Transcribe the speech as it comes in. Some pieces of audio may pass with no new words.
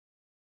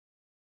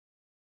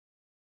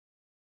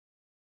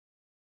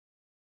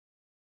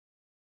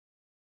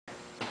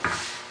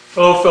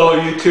Hello fellow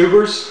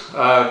YouTubers,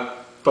 I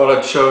thought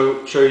I'd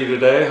show you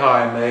today how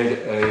I made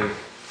a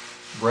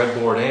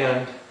breadboard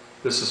end.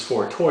 This is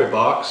for a toy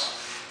box,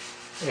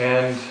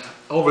 and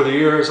over the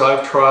years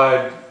I've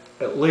tried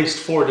at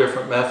least 4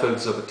 different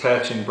methods of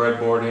attaching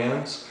breadboard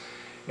ends,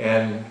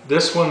 and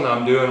this one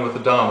I'm doing with a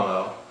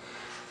Domino.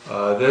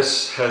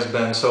 This has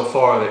been so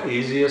far the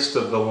easiest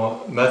of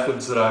the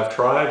methods that I've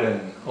tried,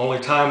 and only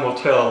time will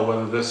tell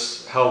whether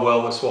how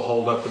well this will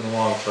hold up in the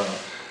long term.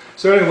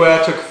 So anyway,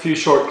 I took a few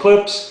short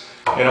clips,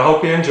 and I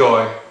hope you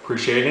enjoy.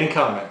 Appreciate any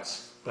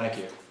comments. Thank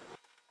you.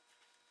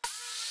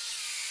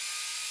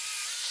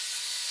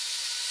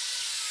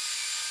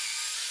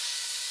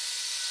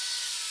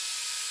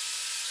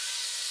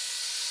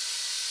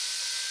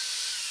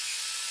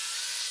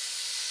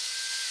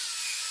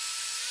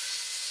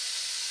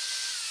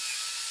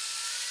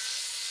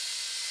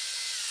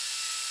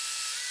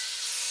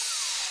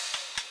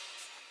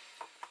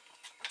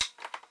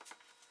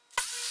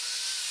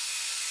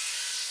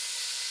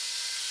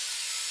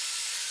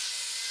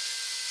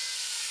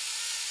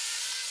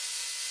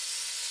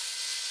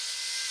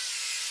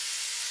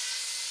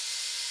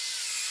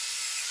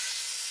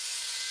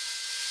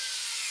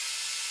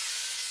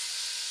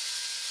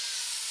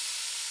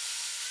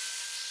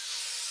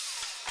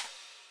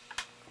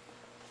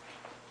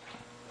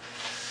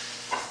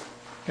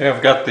 Okay,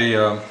 I've got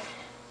the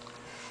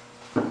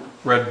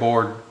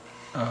breadboard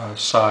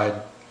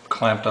side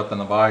clamped up in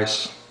the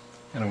vise,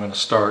 and I'm going to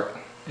start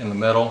in the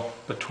middle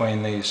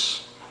between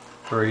these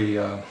 3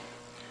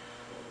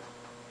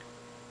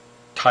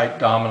 tight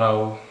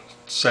domino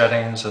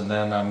settings, and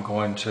then I'm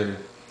going to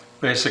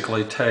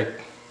basically take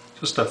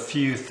just a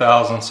few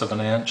thousandths of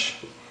an inch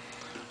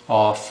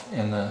off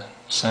in the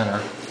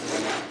center.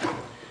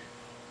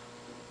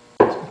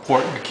 It's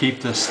important to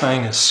keep this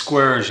thing as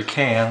square as you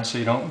can so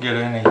you don't get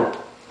any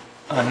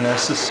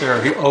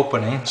unnecessary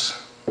openings.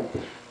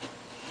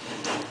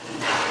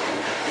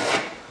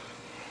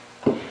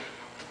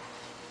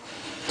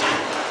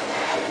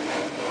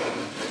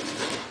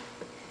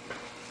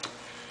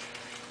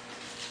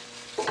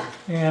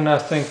 And I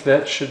think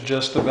that should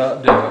just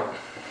about do it.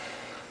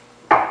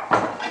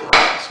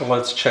 So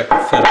let's check the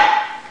fit.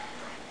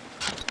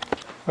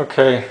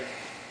 Okay,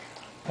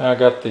 now I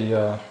got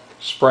the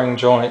spring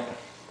joint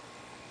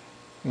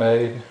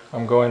made.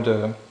 I'm going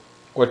to,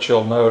 what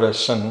you'll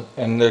notice, and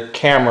the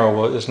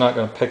camera is not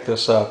going to pick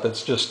this up,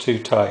 it's just too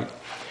tight.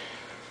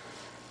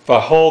 If I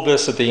hold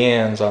this at the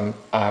ends, I'm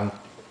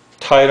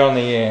tight on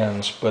the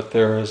ends, but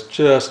there is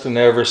just an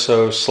ever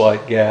so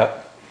slight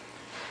gap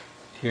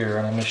here,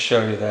 and let me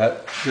show you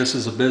that. This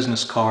is a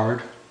business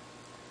card,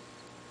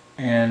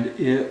 and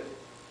it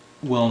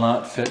will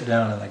not fit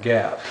down in the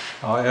gap.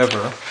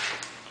 However,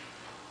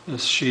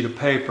 this sheet of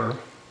paper,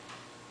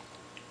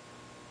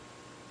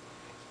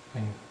 I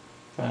can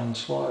find the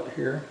slot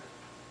here,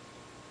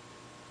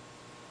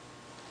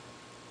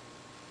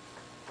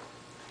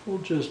 we'll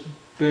just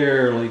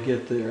barely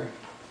get there.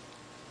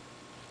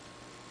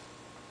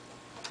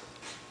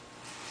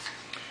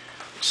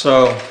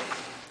 So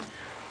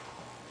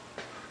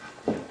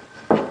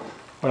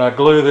when I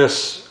glue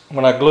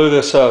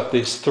this up,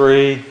 these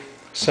 3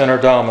 center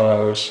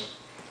dominoes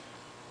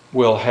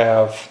will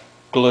have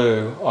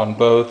glue on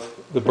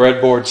both the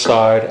breadboard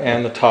side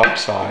and the top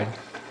side.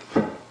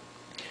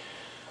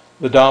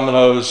 The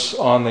dominoes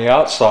on the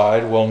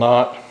outside will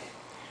not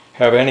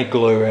have any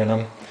glue in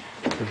them.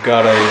 We've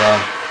got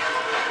a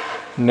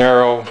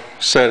narrow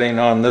setting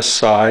on this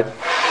side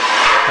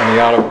and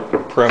the outer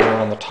perimeter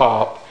on the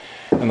top,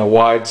 and the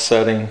wide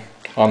setting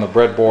on the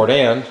breadboard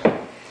end,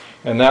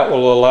 and that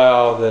will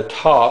allow the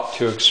top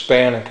to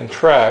expand and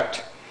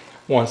contract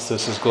once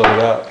this is glued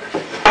up.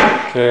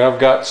 Okay, I've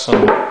got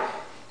some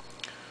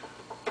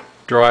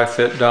dry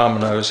fit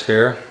dominoes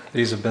here.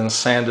 These have been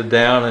sanded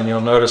down, and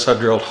you'll notice I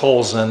drilled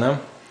holes in them.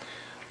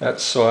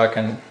 That's so I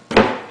can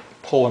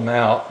pull them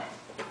out,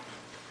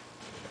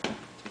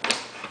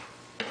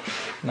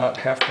 not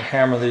have to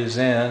hammer these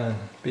in, and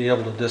be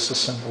able to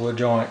disassemble the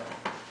joint.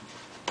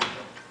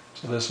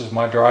 So this is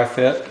my dry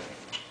fit.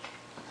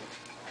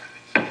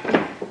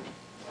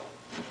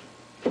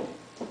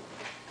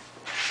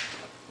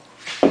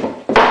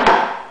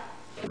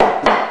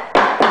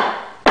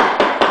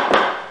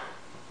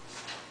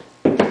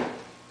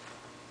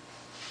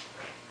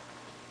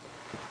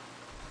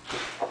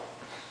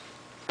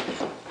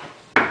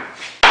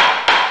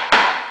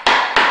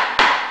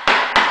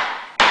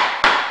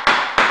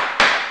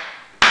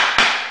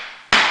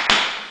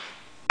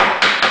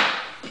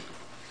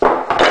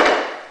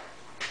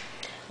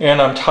 And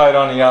I'm tight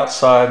on the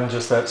outside and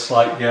just that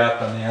slight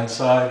gap on the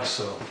inside,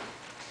 so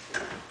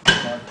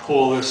I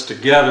pull this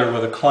together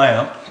with a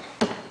clamp,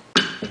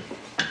 with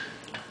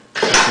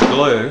the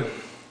glue.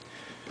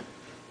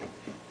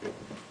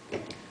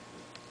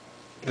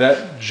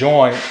 That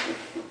joint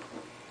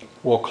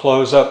will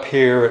close up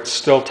here. It's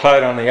still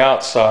tight on the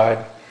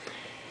outside,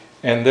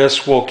 and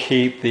this will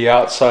keep the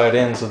outside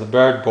ends of the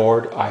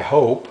breadboard, I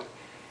hope,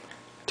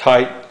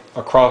 tight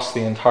across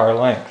the entire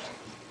length.